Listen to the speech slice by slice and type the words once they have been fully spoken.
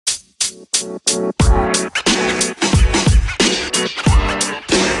Welcome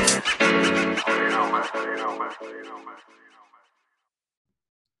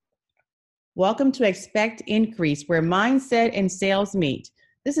to Expect Increase, where mindset and sales meet.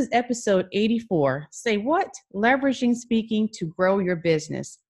 This is episode 84. Say what? Leveraging speaking to grow your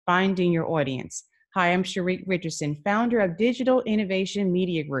business, finding your audience. Hi, I'm Sharique Richardson, founder of Digital Innovation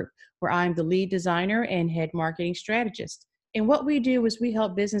Media Group, where I'm the lead designer and head marketing strategist. And what we do is we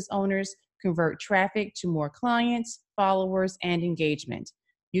help business owners convert traffic to more clients, followers, and engagement.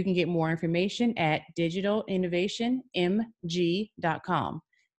 You can get more information at digitalinnovationmg.com.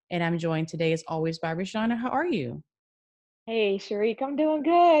 And I'm joined today, as always, by Rashana. How are you? Hey, Sharique, I'm doing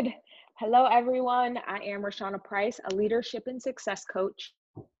good. Hello, everyone. I am Rashana Price, a leadership and success coach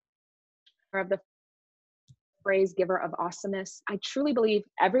of the phrase giver of awesomeness. I truly believe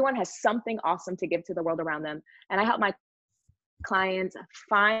everyone has something awesome to give to the world around them. And I help my clients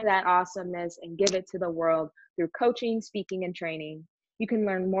find that awesomeness and give it to the world through coaching, speaking, and training. You can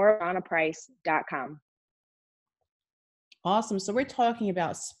learn more at RashanaPrice.com. Awesome. So we're talking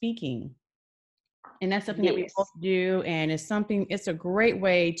about speaking. And that's something that we Yes. both do. And it's a great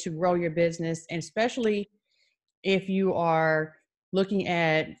way to grow your business. And especially if you are looking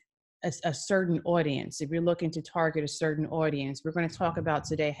at a certain audience, if you're looking to target a certain audience, we're going to talk about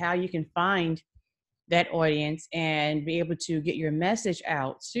today how you can find that audience and be able to get your message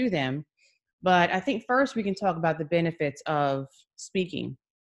out to them. But I think first we can talk about the benefits of speaking.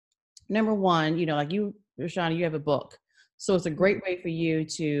 Number one, like you, Rashana, you have a book. So it's a great way for you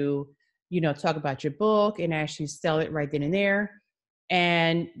to, talk about your book and actually sell it right then and there.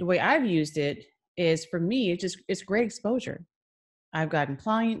 And the way I've used it is, for me, it's great exposure. I've gotten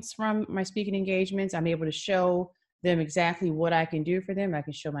clients from my speaking engagements. I'm able to show them exactly what I can do for them. I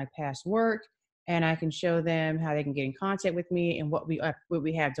can show my past work, and I can show them how they can get in contact with me and what we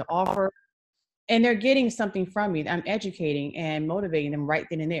have to offer. And they're getting something from me. I'm educating and motivating them right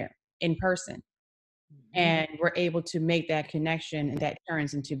then and there in person. And we're able to make that connection, and that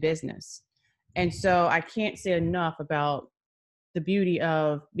turns into business. And so I can't say enough about the beauty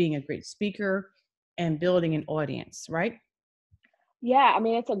of being a great speaker and building an audience, right? Yeah, I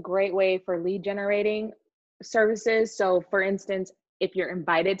mean, it's a great way for lead generating services. So, for instance, if you're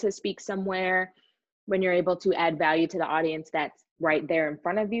invited to speak somewhere, when you're able to add value to the audience that's right there in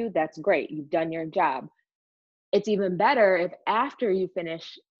front of you, that's great. You've done your job. It's even better if after you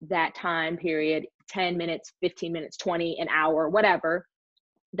finish that time period, 10 minutes, 15 minutes, 20, an hour, whatever,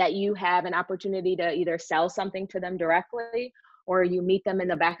 that you have an opportunity to either sell something to them directly, or you meet them in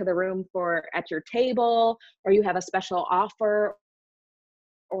the back of the room for at your table, or you have a special offer,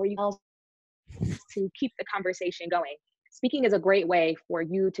 or you to keep the conversation going. Speaking is a great way for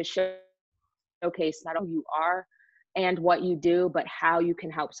you to showcase not only who you are and what you do, but how you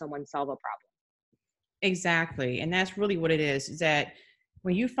can help someone solve a problem. Exactly. And that's really what it is that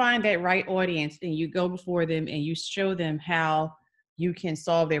when you find that right audience and you go before them and you show them how you can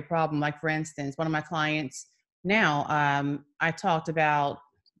solve their problem. Like, for instance, one of my clients now, I talked about,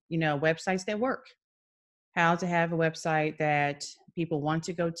 websites that work, how to have a website that people want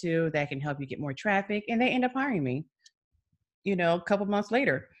to go to, that can help you get more traffic. And they end up hiring me, a couple months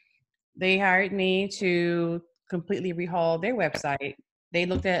later. They hired me to completely rehaul their website. They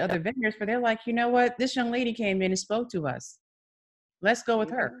looked at other vendors, but they're like, you know what? This young lady came in and spoke to us. Let's go There with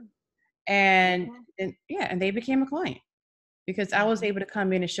you her. go. And, Okay. and they became a client because I was able to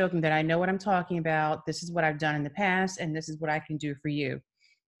come in and show them that I know what I'm talking about. This is what I've done in the past, and this is what I can do for you.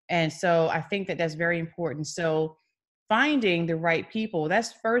 And so I think that that's very important. So finding the right people,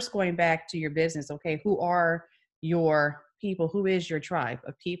 that's first going back to your business. Okay, who are your people? Who is your tribe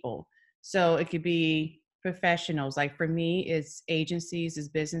of people? So it could be professionals. Like for me, it's agencies, it's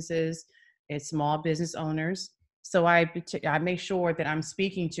businesses, it's small business owners. So I make sure that I'm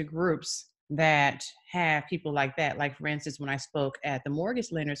speaking to groups that have people like that. Like, for instance, when I spoke at the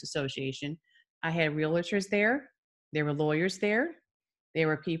Mortgage Lenders Association, I had realtors there, there were lawyers there, there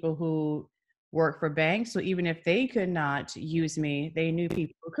were people who work for banks. So even if they could not use me, they knew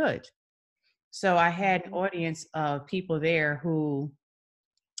people who could. So I had an audience of people there who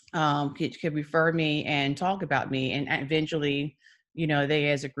could refer me and talk about me. And eventually,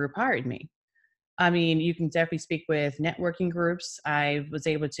 they as a group hired me. I mean, you can definitely speak with networking groups. I was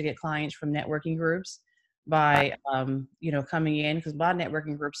able to get clients from networking groups by, coming in, because a lot of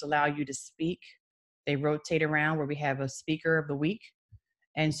networking groups allow you to speak. They rotate around where we have a speaker of the week.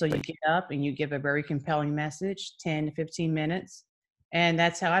 And so you get up and you give a very compelling message, 10 to 15 minutes. And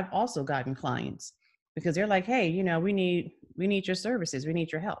that's how I've also gotten clients, because they're like, hey, we need your services. We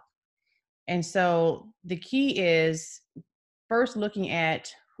need your help. And so the key is first looking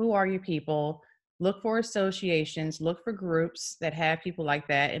at who are your people, look for associations, look for groups that have people like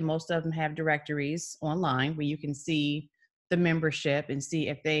that. And most of them have directories online where you can see the membership and see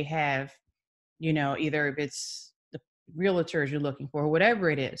if they have, either if it's the realtors you're looking for,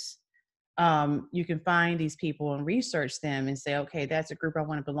 whatever it is. You can find these people and research them and say, okay, that's a group I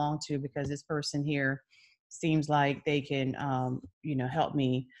want to belong to because this person here seems like they can, help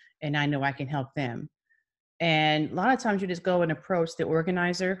me, and I know I can help them. And a lot of times you just go and approach the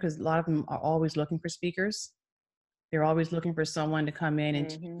organizer because a lot of them are always looking for speakers. They're always looking for someone to come in and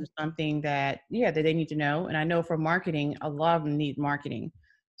teach Hmm. them something that, yeah, that they need to know. And I know for marketing, a lot of them need marketing.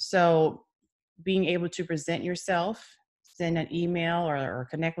 So being able to present yourself, send an email or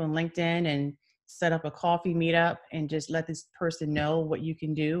connect on LinkedIn and set up a coffee meetup and just let this person know what you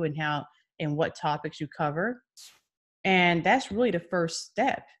can do and how and what topics you cover. And that's really the first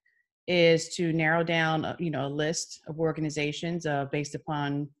step is to narrow down, a list of organizations based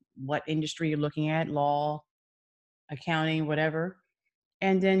upon what industry you're looking at, law, accounting, whatever,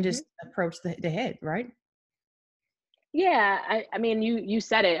 and then Hmm. just approach the head, right? Yeah, I mean, you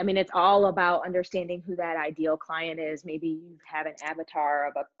said it. I mean, it's all about understanding who that ideal client is. Maybe you have an avatar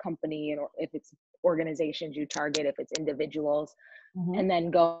of a company, and or if it's organizations you target, if it's individuals, Hmm. and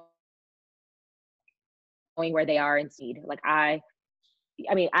then going where they are in seed. Like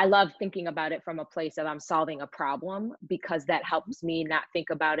I mean, I love thinking about it from a place of I'm solving a problem because that helps me not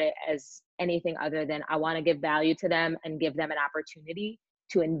think about it as anything other than I want to give value to them and give them an opportunity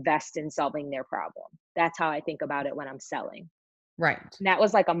to invest in solving their problem. That's how I think about it when I'm selling. Right. And that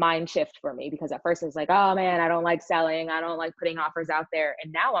was like a mind shift for me because at first it's like, oh man, I don't like selling. I don't like putting offers out there.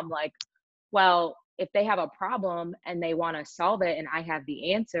 And now I'm like, well, if they have a problem and they want to solve it and I have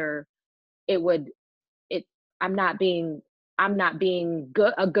the answer, it would it I'm not being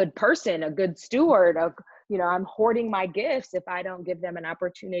good a good person, a good steward of, I'm hoarding my gifts if I don't give them an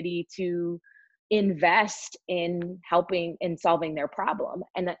opportunity to invest in helping in solving their problem.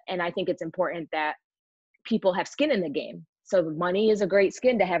 And I think it's important that people have skin in the game. So money is a great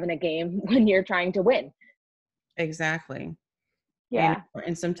skin to have in a game when you're trying to win. Exactly. and Yeah.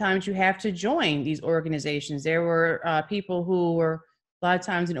 and sometimes you have to join these organizations. There were people who were a lot of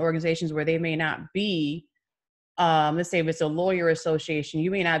times in organizations where they may not be, let's say if it's a lawyer association, you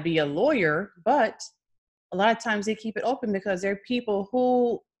may not be a lawyer, but a lot of times they keep it open because there are people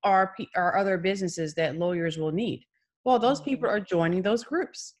who are other businesses that lawyers will need. Well, those people Hmm. are joining those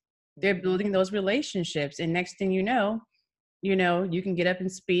groups. They're Hmm. building those relationships, and next thing you can get up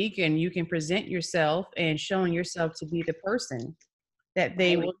and speak, and you can present yourself and showing yourself to be the person that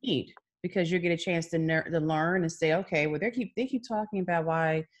they Right. will need because you get a chance to learn and say, okay, well, they keep talking about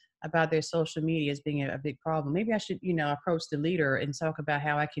why about their social media as being a big problem. Maybe I should, approach the leader and talk about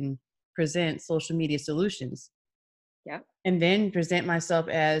how I can present social media solutions Yeah. and then present myself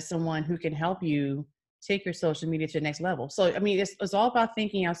as someone who can help you take your social media to the next level. So, I mean, it's all about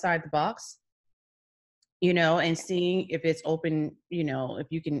thinking outside the box, and seeing if it's open,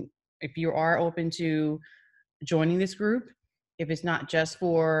 if you are open to joining this group, if it's not just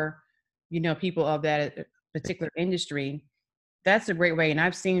for, people of that particular industry, that's a great way. And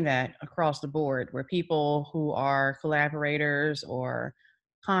I've seen that across the board where people who are collaborators or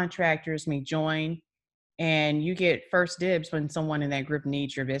contractors may join and you get first dibs when someone in that group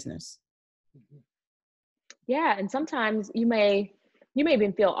needs your business. Mhm. Yeah, and sometimes you may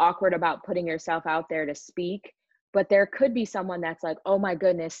even feel awkward about putting yourself out there to speak, but there could be someone that's like, "Oh my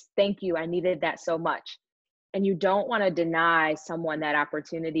goodness, thank you. I needed that so much." And you don't want to deny someone that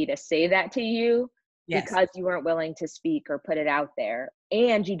opportunity to say that to you Yes. because you weren't willing to speak or put it out there.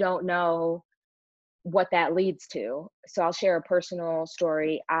 And you don't know what that leads to. So I'll share a personal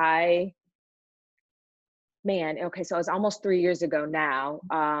story. Okay, so it was almost 3 years ago now,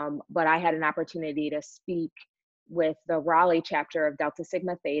 but I had an opportunity to speak with the Raleigh chapter of Delta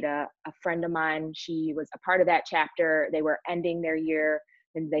Sigma Theta. A friend of mine, she was a part of that chapter. They were ending their year,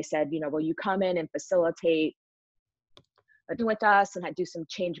 and they said, will you come in and facilitate with us and do some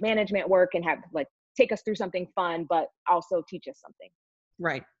change management work and have like take us through something fun, but also teach us something.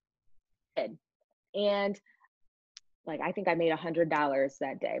 Right. And like I think I made $100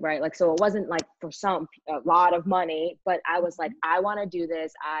 that day, right? Like so it wasn't like for some a lot of money, but I was like, I want to do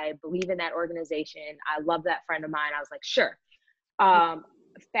this. I believe in that organization. I love that friend of mine. I was like, sure. Um,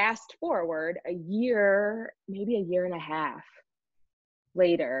 Fast forward a year, maybe a year and a half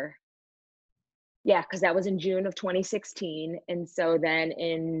later. Yeah, because that was in June of 2016. And so then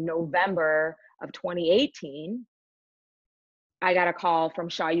in November of 2018, I got a call from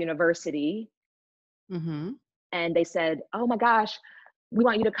Shaw University Mm-hmm. and they said, oh my gosh, we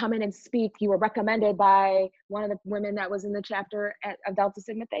want you to come in and speak. You were recommended by one of the women that was in the chapter of Delta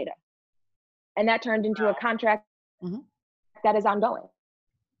Sigma Theta. And that turned into a contract that is ongoing.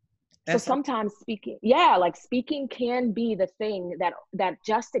 That's so sometimes speaking can be the thing that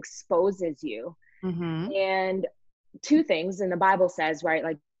just exposes you. And two things, and the Bible says, right,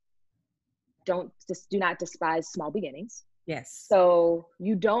 like, do not despise small beginnings. Yes. So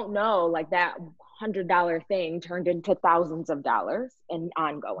you don't know, like, that $100 thing turned into thousands of dollars and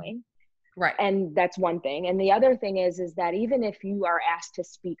ongoing. Right. And that's one thing. And the other thing is that even if you are asked to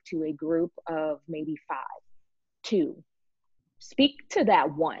speak to a group of maybe 2, speak to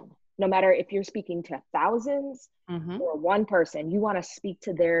that one. No matter if you're speaking to thousands or one person, you want to speak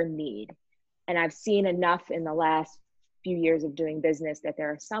to their need. And I've seen enough in the last few years of doing business that there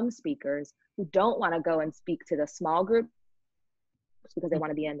are some speakers who don't want to go and speak to the small group because they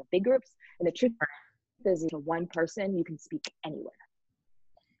want to be in the big groups. And the truth is, to one person, you can speak anywhere.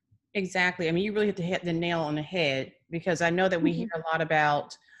 Exactly. I mean, you really hit the nail on the head, because I know that we hear a lot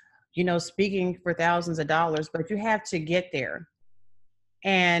about, speaking for thousands of dollars, but you have to get there.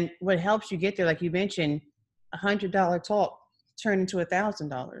 And what helps you get there, like you mentioned, $100 talk turned into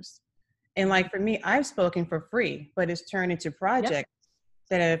 $1,000. And like for me, I've spoken for free, but it's turned into projects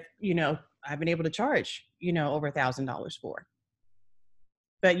that have, I've been able to charge, over $1,000 for.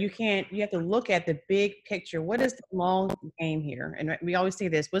 But you have to look at the big picture. What is the long game here? And we always say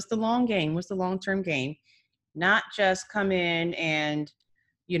this, what's the long game? What's the long-term game? Not just come in and,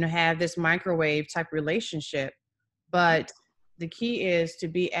 have this microwave type relationship, but the key is to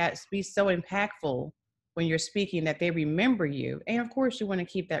be so impactful when you're speaking that they remember you. And of course you want to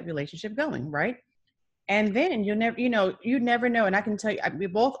keep that relationship going, right? And then you never know. And I can tell you, we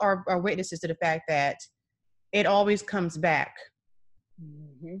both are witnesses to the fact that it always comes back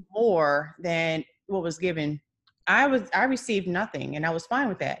more than what was given. I received nothing, and I was fine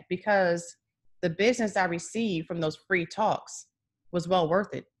with that, because the business I received from those free talks was well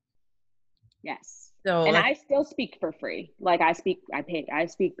worth it. Yes. So, and I still speak for free. Like I speak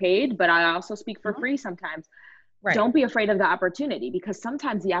paid, but I also speak for free sometimes. Right. Don't be afraid of the opportunity, because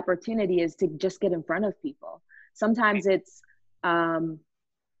sometimes the opportunity is to just get in front of people. Sometimes it's, I'll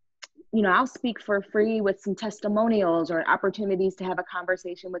speak for free with some testimonials or opportunities to have a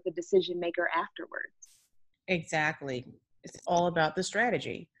conversation with the decision maker afterwards. Exactly. It's all about the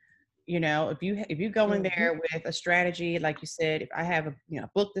strategy. If you go in there with a strategy, like you said, if I have a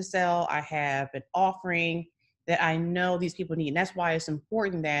book to sell, I have an offering that I know these people need. And that's why it's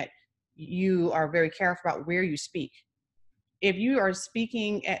important that you are very careful about where you speak. If you are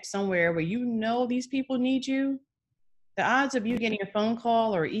speaking at somewhere where these people need you, the odds of you getting a phone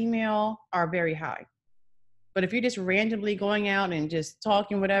call or email are very high. But if you're just randomly going out and just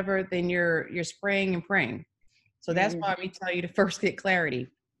talking whatever, then you're spraying and praying. So that's why we tell you to first get clarity.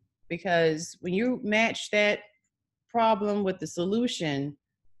 Because when you match that problem with the solution,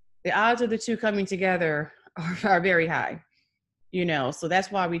 the odds of the two coming together are very high, so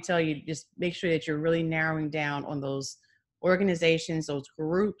that's why we tell you, just make sure that you're really narrowing down on those organizations, those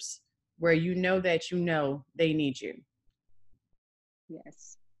groups where that they need you.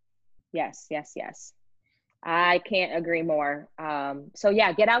 Yes. I can't agree more. So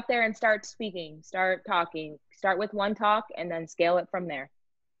yeah, get out there and start speaking, start talking, start with one talk and then scale it from there.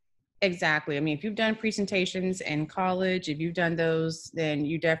 Exactly. I mean, if you've done presentations in college, if you've done those, then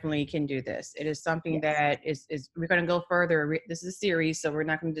you definitely can do this. It is something that is we're going to go further. This is a series, so we're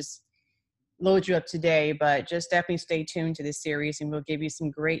not going to just load you up today, but just definitely stay tuned to this series, and we'll give you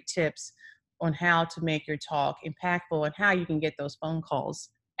some great tips on how to make your talk impactful and how you can get those phone calls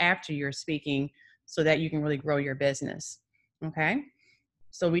after you're speaking so that you can really grow your business. Okay.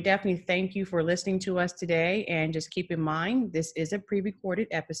 So we definitely thank you for listening to us today. And just keep in mind, this is a pre-recorded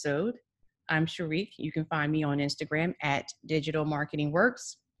episode. I'm Sharique. You can find me on Instagram at Digital Marketing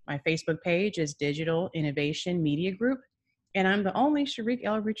Works. My Facebook page is Digital Innovation Media Group. And I'm the only Sharique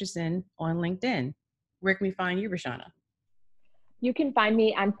L. Richardson on LinkedIn. Where can we find you, Roshana? You can find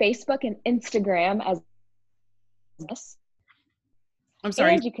me on Facebook and Instagram as this. I'm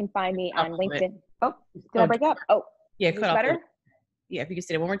sorry. And you can find me on LinkedIn. Oh, did I break up? Oh, yeah, cut off. Better? Yeah, if you could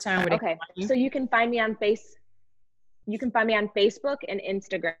say it one more time. Okay, so you can find me on Facebook and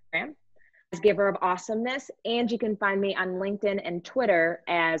Instagram as Giver of Awesomeness, and you can find me on LinkedIn and Twitter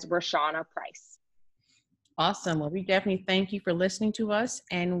as Roshana Price. Awesome. Well, we definitely thank you for listening to us,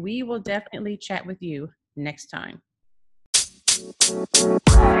 and we will definitely chat with you next time. You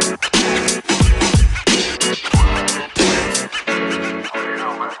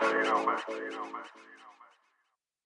know, man.